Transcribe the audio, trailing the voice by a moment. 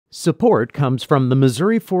Support comes from the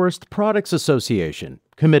Missouri Forest Products Association,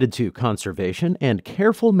 committed to conservation and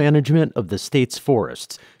careful management of the state's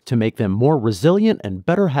forests to make them more resilient and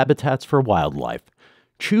better habitats for wildlife.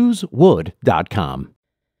 ChooseWood.com.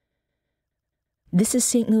 This is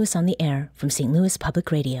St. Louis on the Air from St. Louis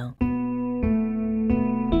Public Radio.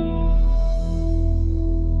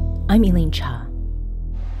 I'm Elaine Cha.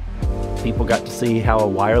 People got to see how a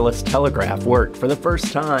wireless telegraph worked for the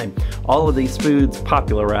first time. All of these foods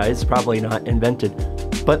popularized, probably not invented,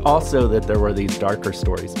 but also that there were these darker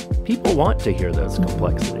stories. People want to hear those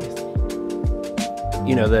complexities.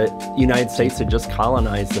 You know, the United States had just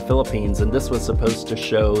colonized the Philippines, and this was supposed to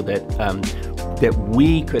show that that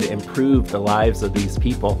we could improve the lives of these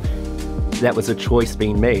people. That was a choice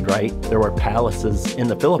being made, right? There were palaces in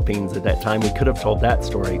the Philippines at that time. We could have told that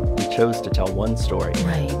story. We chose to tell one story.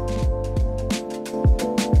 Right.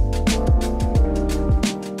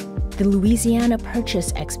 The Louisiana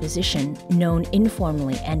Purchase Exposition, known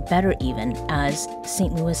informally and better even as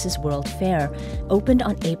St. Louis's World Fair, opened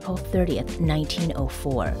on April 30th,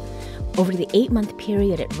 1904. Over the 8-month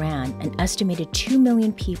period it ran, an estimated 2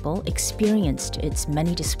 million people experienced its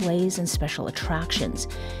many displays and special attractions,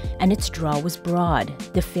 and its draw was broad.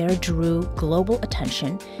 The fair drew global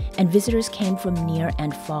attention, and visitors came from near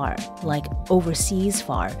and far, like overseas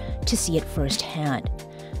far, to see it firsthand.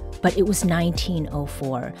 But it was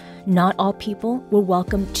 1904. Not all people were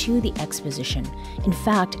welcome to the exposition. In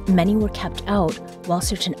fact, many were kept out, while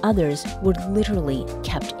certain others were literally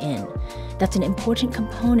kept in. That's an important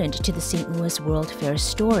component to the St. Louis World Fair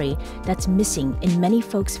story that's missing in many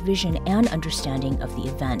folks' vision and understanding of the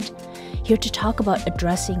event. Here to talk about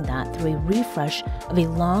addressing that through a refresh of a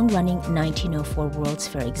long-running 1904 World's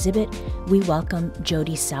Fair exhibit, we welcome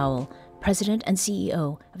Jody Sowell, President and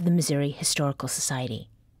CEO of the Missouri Historical Society.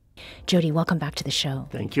 Jody, welcome back to the show.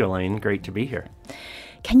 Thank you, Elaine. Great to be here.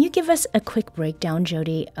 Can you give us a quick breakdown,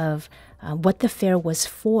 Jody, of what the fair was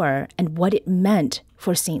for and what it meant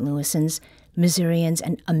for St. Louisans, Missourians,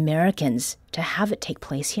 and Americans to have it take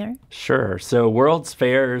place here? Sure. So World's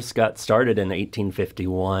Fairs got started in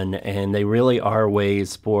 1851, and they really are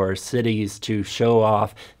ways for cities to show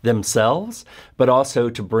off themselves, but also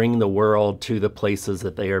to bring the world to the places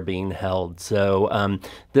that they are being held. So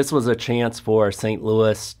this was a chance for St.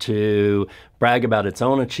 Louis to brag about its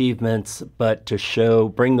own achievements, but to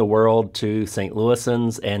bring the world to St.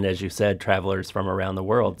 Louisans and, as you said, travelers from around the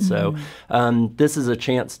world. So this is a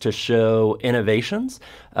chance to show innovations,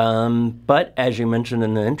 but as you mentioned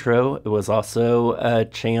in the intro, it was also a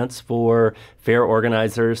chance for fair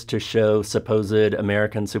organizers to show supposed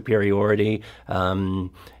American superiority,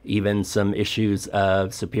 even some issues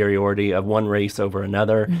of superiority of one race over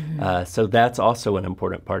another. So that's also an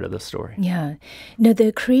important part of the story. Yeah. Now,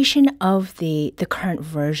 the creation of the current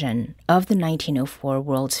version of the 1904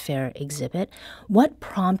 World's Fair exhibit, what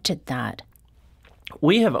prompted that?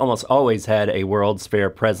 We have almost always had a World's Fair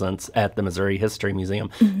presence at the Missouri History Museum.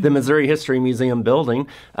 The Missouri History Museum building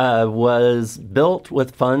was built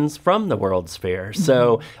with funds from the World's Fair.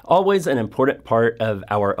 So always an important part of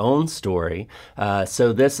our own story.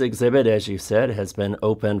 So this exhibit, as you said, has been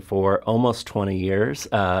open for almost 20 years.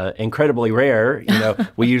 Incredibly rare. You know,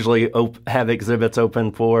 we usually have exhibits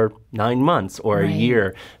open for 9 months or a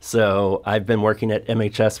year. So I've been working at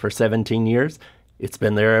MHS for 17 years. It's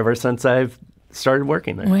been there ever since I've started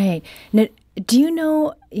working there. Right. Now, do you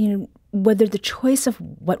know, whether the choice of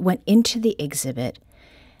what went into the exhibit,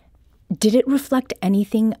 did it reflect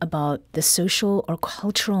anything about the social or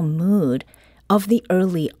cultural mood of the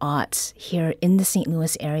early aughts here in the St.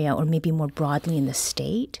 Louis area, or maybe more broadly in the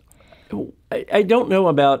state? I don't know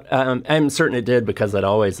about, I'm certain it did, because it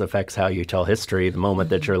always affects how you tell history, the moment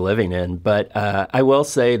that you're living in. But I will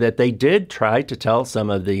say that they did try to tell some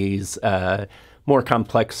of these more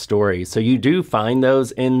complex stories. So you do find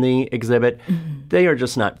those in the exhibit. They are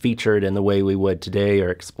just not featured in the way we would today or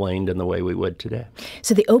explained in the way we would today.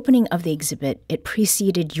 So the opening of the exhibit, it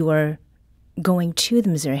preceded your going to the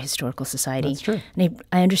Missouri Historical Society. That's true. And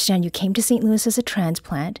I understand you came to St. Louis as a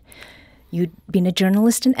transplant. You'd been a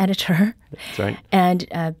journalist and editor. That's right.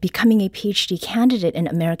 And becoming a PhD candidate in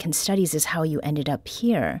American Studies is how you ended up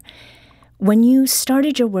here. When you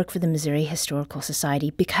started your work for the Missouri Historical Society,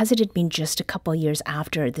 because it had been just a couple years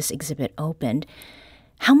after this exhibit opened,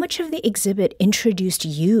 how much of the exhibit introduced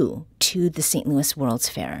you to the St. Louis World's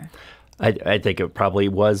Fair? I think it probably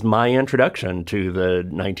was my introduction to the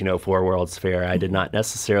 1904 World's Fair. I did not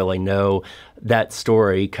necessarily know that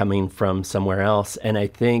story coming from somewhere else. And I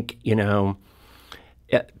think,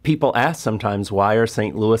 people ask sometimes, why are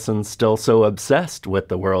St. Louisans still so obsessed with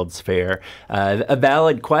the World's Fair? A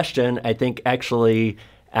valid question. I think actually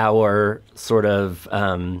our sort of,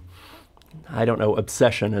 I don't know,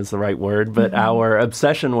 obsession is the right word, but our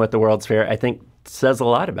obsession with the World's Fair, I think, says a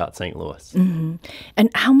lot about St. Louis. And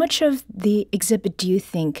how much of the exhibit do you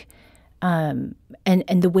think, and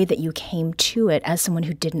the way that you came to it as someone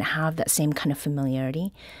who didn't have that same kind of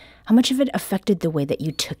familiarity, how much of it affected the way that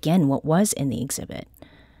you took in what was in the exhibit?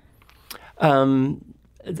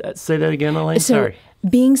 Say that again, Elaine. So, Sorry.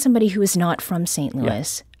 being somebody who is not from St.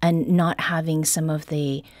 Louis and not having some of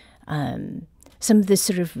the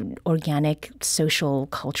sort of organic, social,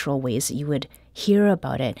 cultural ways that you would hear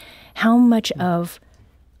about it, how much of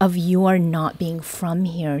your not being from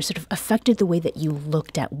here sort of affected the way that you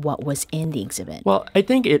looked at what was in the exhibit? Well, I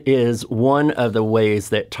think it is one of the ways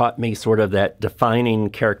that taught me sort of that defining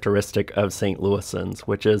characteristic of St. Louisans,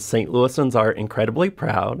 which is St. Louisans are incredibly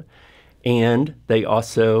proud, and they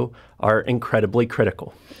also are incredibly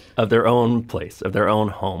critical of their own place, of their own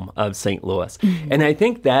home, of St. Louis. And I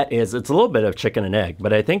think it's a little bit of chicken and egg,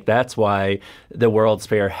 but I think that's why the World's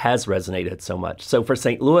Fair has resonated so much. So for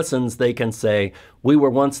St. Louisans, they can say, we were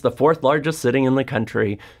once the fourth largest city in the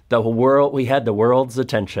country, we had the world's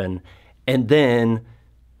attention, and then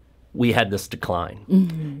we had this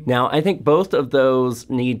decline. Now, I think both of those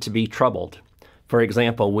need to be troubled. For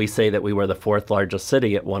example, we say that we were the fourth largest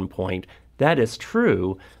city at one point. That is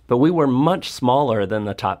true, but we were much smaller than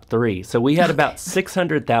the top three. So we had about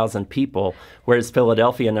 600,000 people, whereas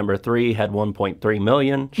Philadelphia, number 3, had 1.3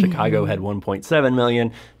 million. Chicago had 1.7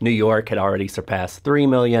 million. New York had already surpassed 3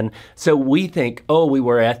 million. So we think, we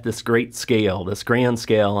were at this great scale, this grand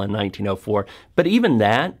scale in 1904. But even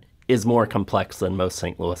that is more complex than most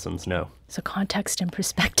St. Louisans know. So context and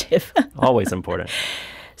perspective. Always important.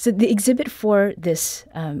 So the exhibit for this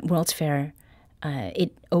World's Fair,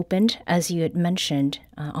 it opened, as you had mentioned,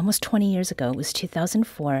 almost 20 years ago. It was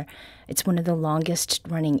 2004. It's one of the longest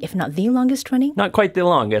running, if not the longest running. Not quite the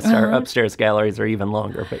longest. Our upstairs galleries are even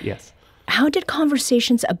longer, but yes. How did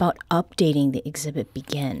conversations about updating the exhibit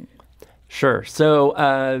begin? Sure.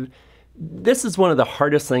 So this is one of the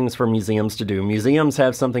hardest things for museums to do. Museums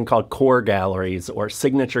have something called core galleries or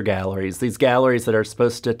signature galleries, these galleries that are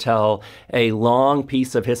supposed to tell a long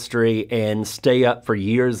piece of history and stay up for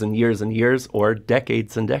years and years and years or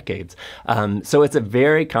decades and decades. So it's a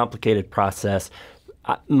very complicated process.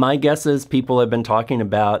 My guess is people have been talking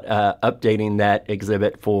about updating that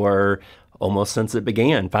exhibit for almost since it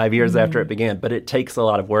began, 5 years after it began. But it takes a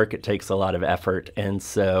lot of work. It takes a lot of effort. And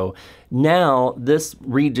so now this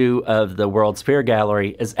redo of the World's Fair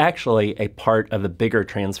Gallery is actually a part of a bigger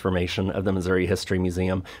transformation of the Missouri History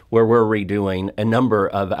Museum, where we're redoing a number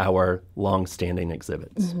of our longstanding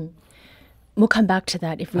exhibits. We'll come back to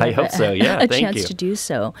that if we have a chance to do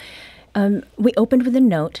so. We opened with a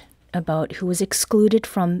note about who was excluded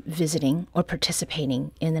from visiting or participating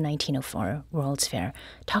in the 1904 World's Fair.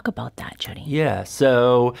 Talk about that, Jody. Yeah,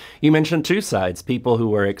 so you mentioned two sides, people who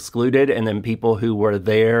were excluded and then people who were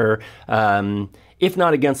there, if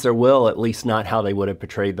not against their will, at least not how they would have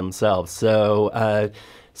portrayed themselves. So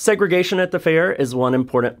segregation at the fair is one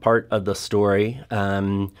important part of the story.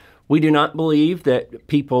 We do not believe that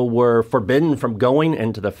people were forbidden from going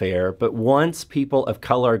into the fair, but once people of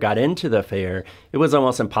color got into the fair, it was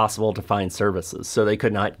almost impossible to find services. So they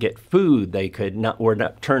could not get food, were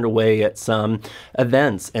not turned away at some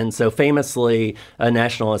events. And so famously, a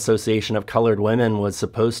National Association of Colored Women was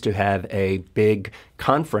supposed to have a big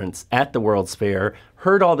conference at the World's Fair,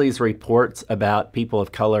 heard all these reports about people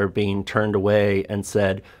of color being turned away and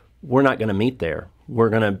said, we're not going to meet there. We're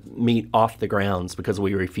going to meet off the grounds because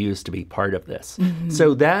we refuse to be part of this.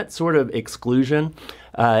 So that sort of exclusion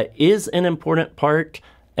is an important part,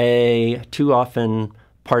 a too often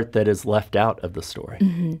part that is left out of the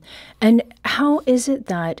story. And how is it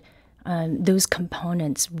that those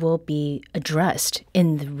components will be addressed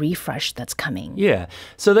in the refresh that's coming? Yeah,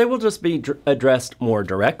 so they will just be addressed more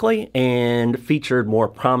directly and featured more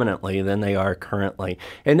prominently than they are currently.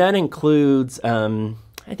 And that includes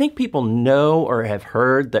I think people know or have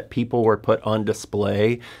heard that people were put on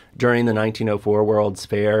display during the 1904 World's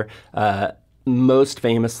Fair. Most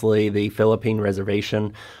famously, the Philippine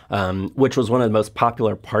Reservation, which was one of the most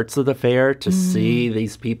popular parts of the fair to see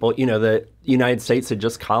these people. You know, the United States had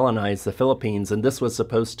just colonized the Philippines, and this was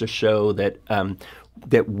supposed to show that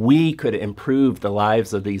that we could improve the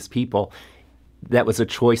lives of these people. That was a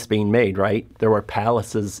choice being made, right? There were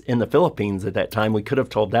palaces in the Philippines at that time. We could have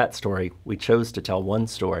told that story. We chose to tell one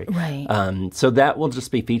story. Right. So that will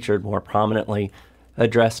just be featured more prominently,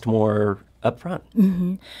 addressed more upfront.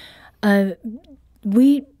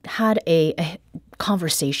 We had a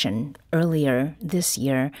conversation earlier this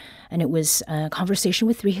year, and it was a conversation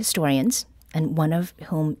with 3 historians and one of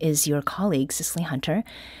whom is your colleague, Cicely Hunter,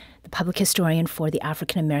 the public historian for the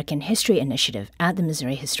African American History Initiative at the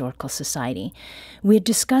Missouri Historical Society. We had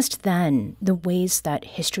discussed then the ways that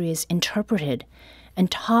history is interpreted and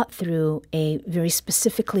taught through a very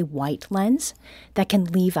specifically white lens that can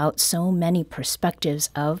leave out so many perspectives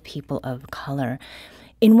of people of color.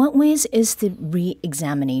 In what ways is the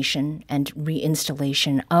re-examination and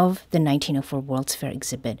reinstallation of the 1904 World's Fair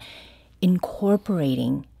exhibit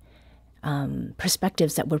incorporating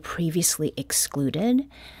perspectives that were previously excluded?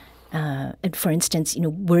 And for instance,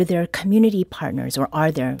 were there community partners, or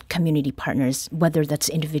are there community partners, whether that's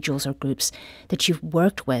individuals or groups, that you've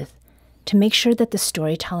worked with to make sure that the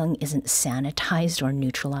storytelling isn't sanitized or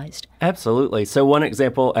neutralized? Absolutely. So one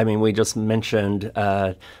example, we just mentioned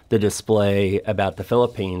the display about the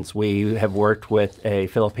Philippines. We have worked with a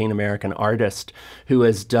Philippine-American artist who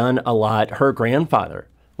has done a lot. Her grandfather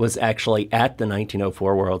was actually at the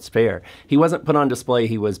 1904 World's Fair. He wasn't put on display.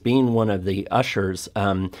 He was being one of the ushers,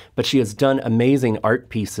 but she has done amazing art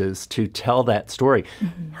pieces to tell that story.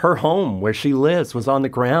 Mm-hmm. Her home, where she lives, was on the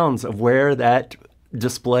grounds of where that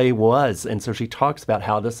display was, and so she talks about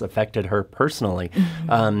how this affected her personally.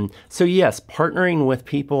 Mm-hmm. So yes, partnering with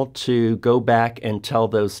people to go back and tell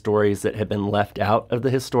those stories that have been left out of the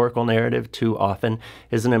historical narrative too often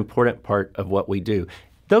is an important part of what we do.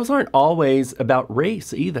 Those aren't always about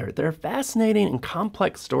race either. They're fascinating and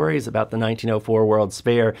complex stories about the 1904 World's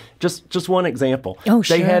Fair. Just one example. Oh,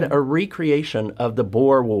 sure. They had a recreation of the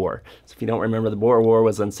Boer War. So if you don't remember, the Boer War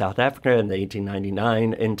was in South Africa in the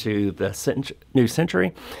 1899 into the new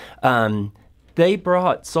century. They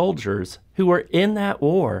brought soldiers who were in that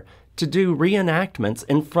war to do reenactments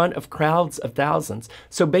in front of crowds of thousands.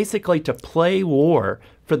 So basically to play war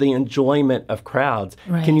for the enjoyment of crowds.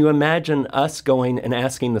 Right. Can you imagine us going and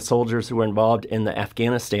asking the soldiers who were involved in the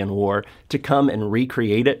Afghanistan war to come and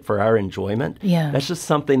recreate it for our enjoyment? Yeah. That's just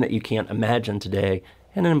something that you can't imagine today,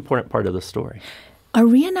 and an important part of the story. Are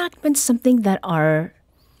reenactments something that are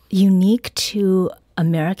unique to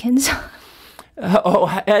Americans?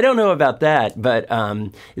 I don't know about that, but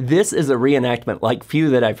this is a reenactment like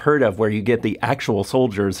few that I've heard of, where you get the actual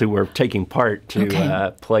soldiers who were taking part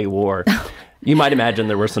to play war. You might imagine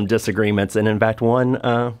there were some disagreements, and in fact,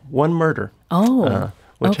 one murder.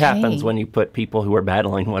 Which happens when you put people who are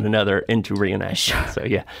battling one another into reenactments. Sure. So,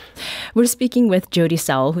 yeah. We're speaking with Jody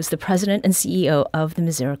Sowell, who's the president and CEO of the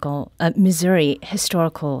Missouri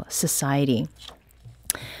Historical Society.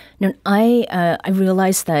 Now, I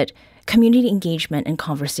realize that community engagement and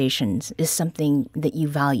conversations is something that you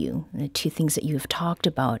value, the two things that you have talked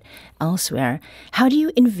about elsewhere. How do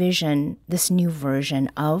you envision this new version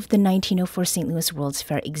of the 1904 St. Louis World's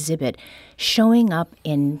Fair exhibit showing up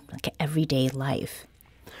in everyday life?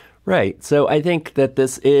 Right. So I think that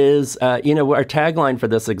this is, our tagline for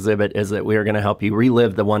this exhibit is that we are going to help you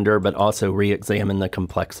relive the wonder, but also re-examine the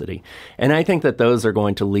complexity. And I think that those are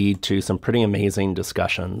going to lead to some pretty amazing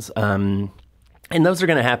discussions. And those are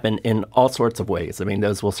going to happen in all sorts of ways.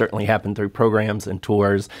 Those will certainly happen through programs and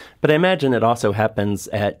tours, but I imagine it also happens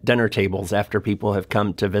at dinner tables after people have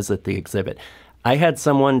come to visit the exhibit. I had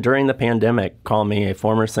someone during the pandemic call me, a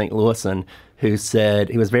former St. Louisan, who said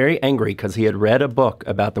he was very angry because he had read a book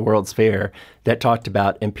about the World's Fair that talked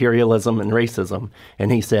about imperialism and racism.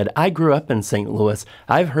 And he said, I grew up in St. Louis.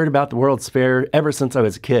 I've heard about the World's Fair ever since I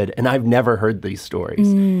was a kid, and I've never heard these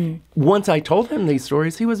stories. Once I told him these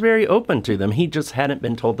stories, he was very open to them. He just hadn't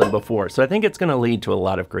been told them before. So I think it's going to lead to a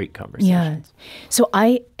lot of great conversations. Yeah. So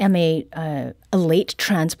I am a late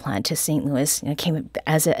transplant to St. Louis. I came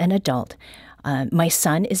as an adult. My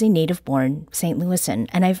son is a native-born St. Louisan,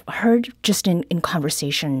 and I've heard just in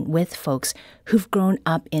conversation with folks who've grown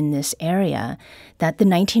up in this area that the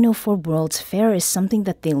 1904 World's Fair is something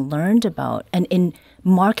that they learned about, and in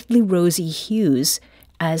markedly rosy hues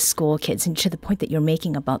as school kids, and to the point that you're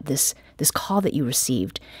making about this call that you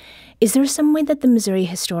received. Is there some way that the Missouri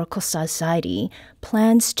Historical Society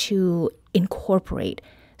plans to incorporate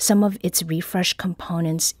some of its refresh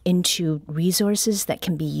components into resources that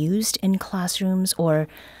can be used in classrooms or,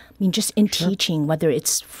 just in teaching, whether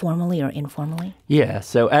it's formally or informally? Yeah,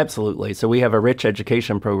 so absolutely. So we have a rich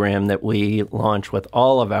education program that we launch with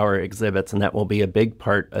all of our exhibits, and that will be a big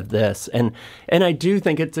part of this. And I do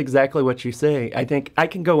think it's exactly what you say. I think I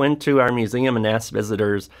can go into our museum and ask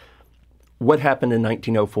visitors what happened in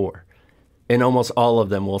 1904. And almost all of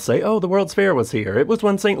them will say, the World's Fair was here. It was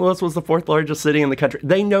when St. Louis was the fourth largest city in the country.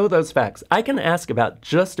 They know those facts. I can ask about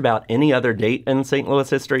just about any other date in St. Louis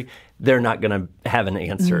history. They're not going to have an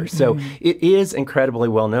answer. Mm-hmm. So it is incredibly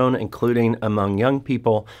well known, including among young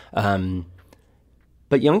people.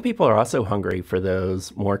 But young people are also hungry for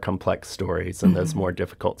those more complex stories and those more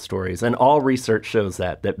difficult stories. And all research shows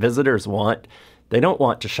that visitors they don't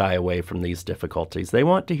want to shy away from these difficulties. They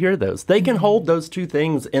want to hear those. They can hold those two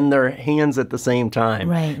things in their hands at the same time.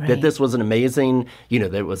 Right. That this was an amazing,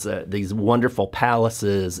 there was these wonderful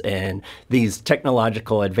palaces and these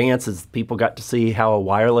technological advances. People got to see how a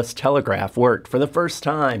wireless telegraph worked for the first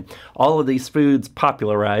time. All of these foods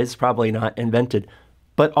popularized, probably not invented,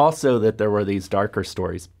 but also that there were these darker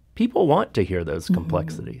stories. People want to hear those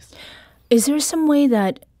complexities. Is there some way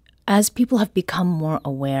that as people have become more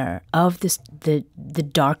aware of the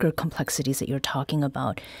darker complexities that you're talking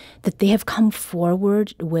about, that they have come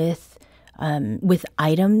forward with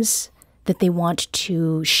items that they want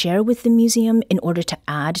to share with the museum in order to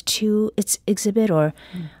add to its exhibit, or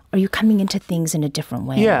are you coming into things in a different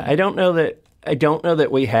way? Yeah, I don't know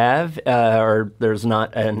that we have, or there's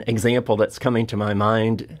not an example that's coming to my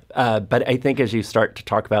mind. But I think as you start to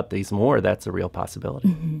talk about these more, that's a real possibility.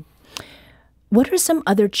 Mm-hmm. What are some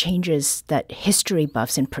other changes that history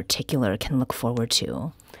buffs in particular can look forward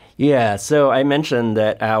to? Yeah, so I mentioned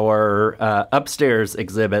that our upstairs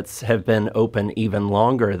exhibits have been open even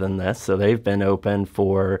longer than this. So they've been open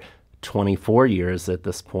for 24 years at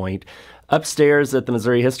this point. Upstairs at the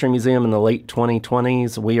Missouri History Museum in the late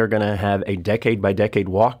 2020s, we are going to have a decade-by-decade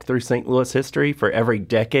walk through St. Louis history. For every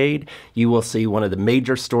decade, you will see one of the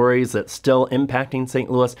major stories that's still impacting St.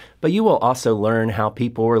 Louis, but you will also learn how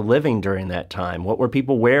people were living during that time. What were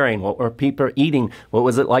people wearing? What were people eating? What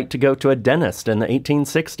was it like to go to a dentist in the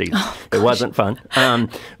 1860s? It wasn't fun.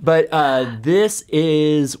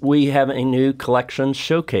 We have a new collection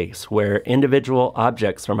showcase where individual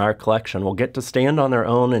objects from our collection will get to stand on their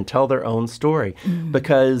own and tell their own story,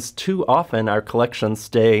 because too often our collections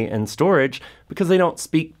stay in storage because they don't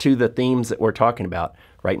speak to the themes that we're talking about.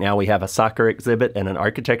 Right now we have a soccer exhibit and an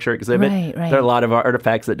architecture exhibit. Right. There are a lot of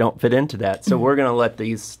artifacts that don't fit into that, so we're going to let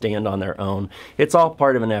these stand on their own. It's all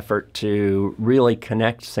part of an effort to really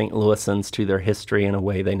connect St. Louisans to their history in a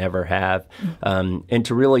way they never have, and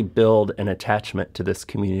to really build an attachment to this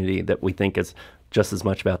community that we think is just as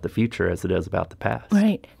much about the future as it is about the past.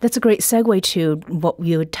 Right. That's a great segue to what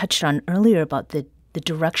you had touched on earlier about the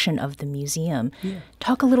direction of the museum. Yeah.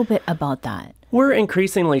 Talk a little bit about that. We're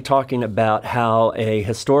increasingly talking about how a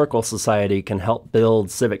historical society can help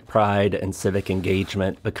build civic pride and civic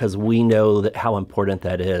engagement, because we know that how important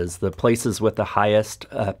that is. The places with the highest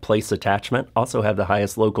place attachment also have the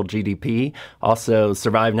highest local GDP, also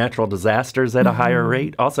survive natural disasters at a higher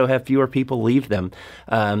rate, also have fewer people leave them.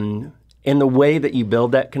 And the way that you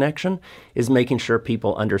build that connection is making sure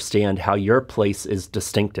people understand how your place is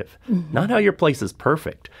distinctive. Not how your place is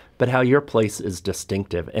perfect, but how your place is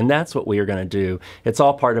distinctive. And that's what we are going to do. It's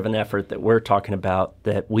all part of an effort that we're talking about,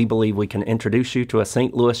 that we believe we can introduce you to a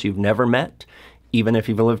St. Louis you've never met, even if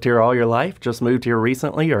you've lived here all your life, just moved here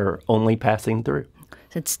recently, or only passing through.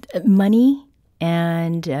 So it's money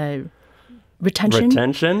and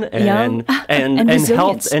retention and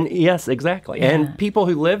health, and yes, exactly. Yeah. And people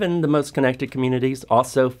who live in the most connected communities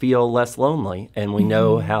also feel less lonely, and we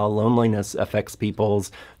know how loneliness affects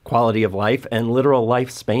people's quality of life and literal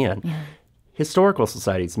lifespan. Yeah. Historical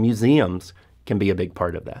societies, museums can be a big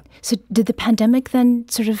part of that. So did the pandemic then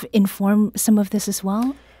sort of inform some of this as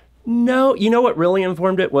well? No, you know what really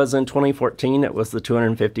informed it was in 2014. It was the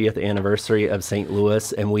 250th anniversary of St.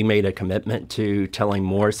 Louis, and we made a commitment to telling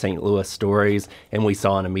more St. Louis stories, and we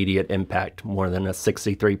saw an immediate impact, more than a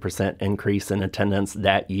 63% increase in attendance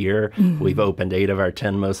that year. We've opened 8 of our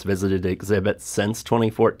 10 most visited exhibits since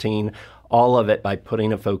 2014, all of it by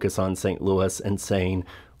putting a focus on St. Louis and saying,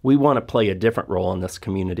 we want to play a different role in this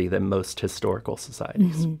community than most historical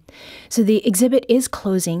societies. So the exhibit is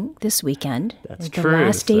closing this weekend. That's the true. The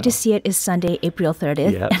last day to see it is Sunday, April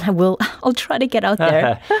 30th. Yep. And I'll try to get out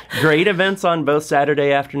there. Great events on both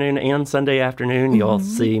Saturday afternoon and Sunday afternoon. You'll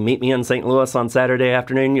see Meet Me in St. Louis on Saturday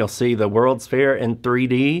afternoon. You'll see the World's Fair in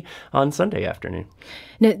 3D on Sunday afternoon.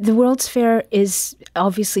 Now, the World's Fair is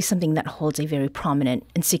obviously something that holds a very prominent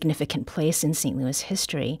and significant place in St. Louis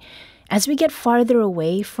history. As we get farther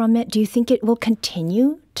away from it, do you think it will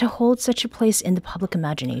continue to hold such a place in the public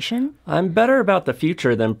imagination? I'm better about the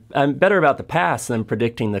past than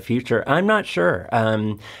predicting the future. I'm not sure.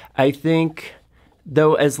 I think,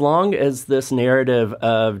 though, as long as this narrative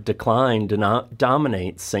of decline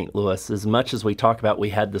dominates St. Louis, as much as we talk about we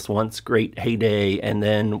had this once great heyday and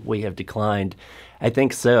then we have declined, I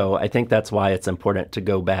think so. I think that's why it's important to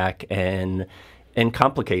go back and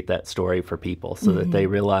complicate that story for people so that they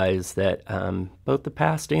realize that both the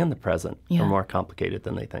past and the present are more complicated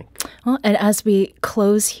than they think. Well, and as we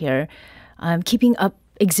close here, keeping up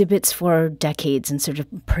exhibits for decades and sort of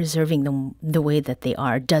preserving them the way that they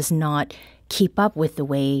are does not keep up with the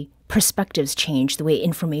way perspectives change, the way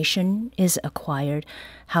information is acquired,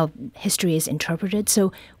 how history is interpreted.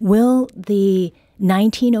 So will the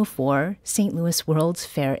 1904 St. Louis World's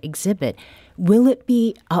Fair exhibit, will it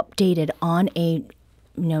be updated on a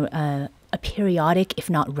periodic, if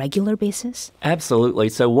not regular basis? Absolutely.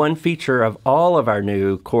 So one feature of all of our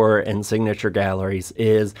new core and signature galleries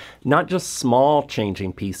is not just small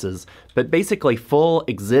changing pieces, but basically full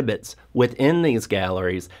exhibits within these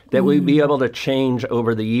galleries that we'd be able to change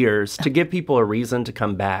over the years to give people a reason to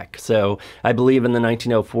come back. So I believe in the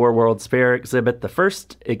 1904 World's Fair exhibit, the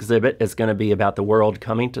first exhibit is going to be about the world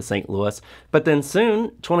coming to St. Louis. But then soon,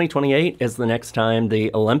 2028 is the next time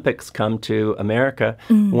the Olympics come to America.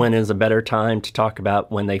 When is a better time to talk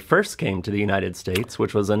about when they first came to the United States,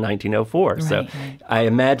 which was in 1904. Right. I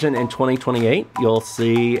imagine in 2028, you'll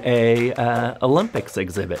see a Olympics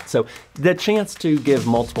exhibit. So the chance to give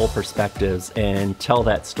multiple perspectives and tell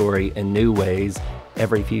that story in new ways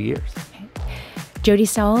every few years. Jody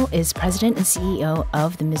Sowell is president and CEO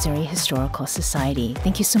of the Missouri Historical Society.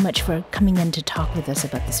 Thank you so much for coming in to talk with us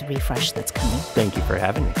about this refresh that's coming. Thank you for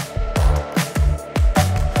having me.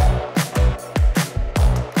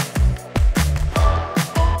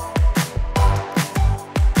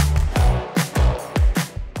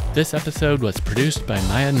 This episode was produced by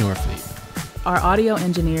Maya Norfleet. Our audio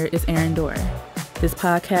engineer is Aaron Dorr. This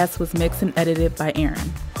podcast was mixed and edited by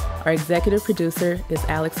Aaron. Our executive producer is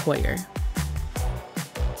Alex Hoyer.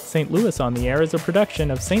 St. Louis on the Air is a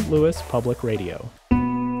production of St. Louis Public Radio.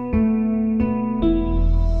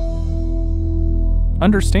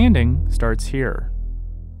 Understanding starts here.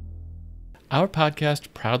 Our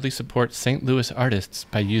podcast proudly supports St. Louis artists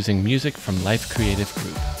by using music from Life Creative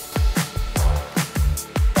Group.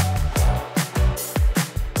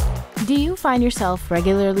 Do you find yourself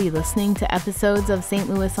regularly listening to episodes of St.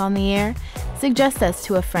 Louis on the Air? Suggest us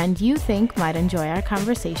to a friend you think might enjoy our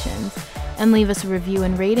conversations, and leave us a review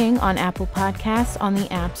and rating on Apple Podcasts on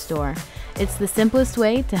the App Store. It's the simplest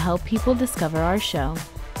way to help people discover our show.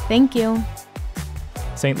 Thank you.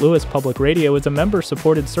 St. Louis Public Radio is a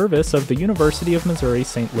member-supported service of the University of Missouri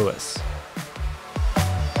St. Louis.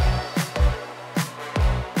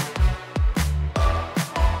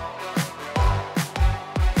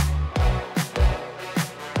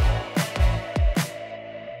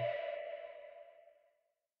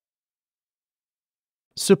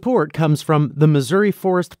 Support comes from the Missouri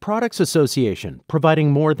Forest Products Association,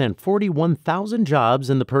 providing more than 41,000 jobs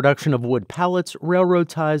in the production of wood pallets, railroad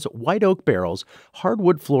ties, white oak barrels,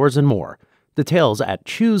 hardwood floors, and more. Details at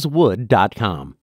choosewood.com.